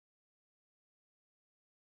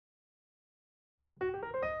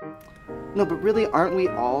No, but really, aren't we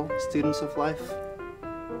all students of life?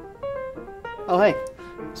 Oh hey,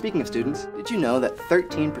 speaking of students, did you know that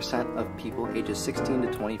 13% of people ages 16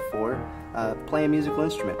 to 24 play a musical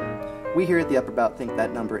instrument? We here at the Upper Bout think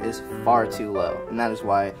that number is far too low, and that is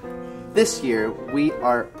why this year we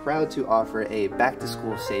are proud to offer a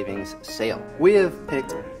back-to-school savings sale. We have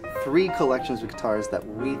picked 3 collections of guitars that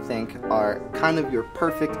we think are kind of your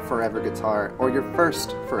perfect forever guitar or your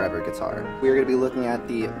first forever guitar. We are going to be looking at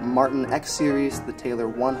the Martin X series, the Taylor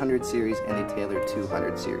 100 series, and the Taylor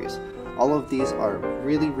 200 series. All of these are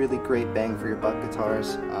really great bang for your buck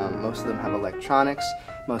guitars. Most of them have electronics,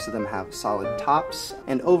 most of them have solid tops,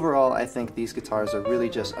 and overall I think these guitars are really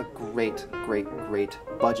just a great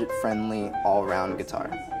budget-friendly all-around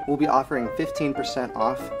guitar. We'll be offering 15%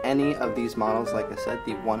 off any of these models, like I said,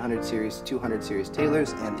 the 100 series, 200 series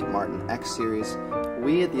Taylors, and the Martin X series.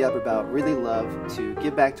 We at the Upper Bout really love to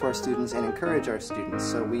give back to our students and encourage our students,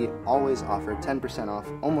 so we always offer 10% off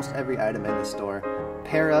almost every item in the store.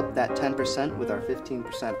 Pair up that 10% with our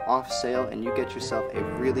 15% off sale and you get yourself a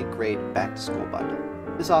really great back-to-school bundle.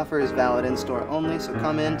 This offer is valid in-store only, so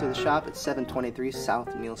come in to the shop at 723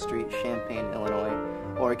 South Neal Street, Champaign, Illinois,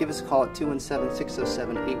 or give us a call at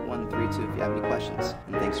 217-607-8132 if you have any questions.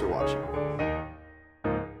 And thanks for watching.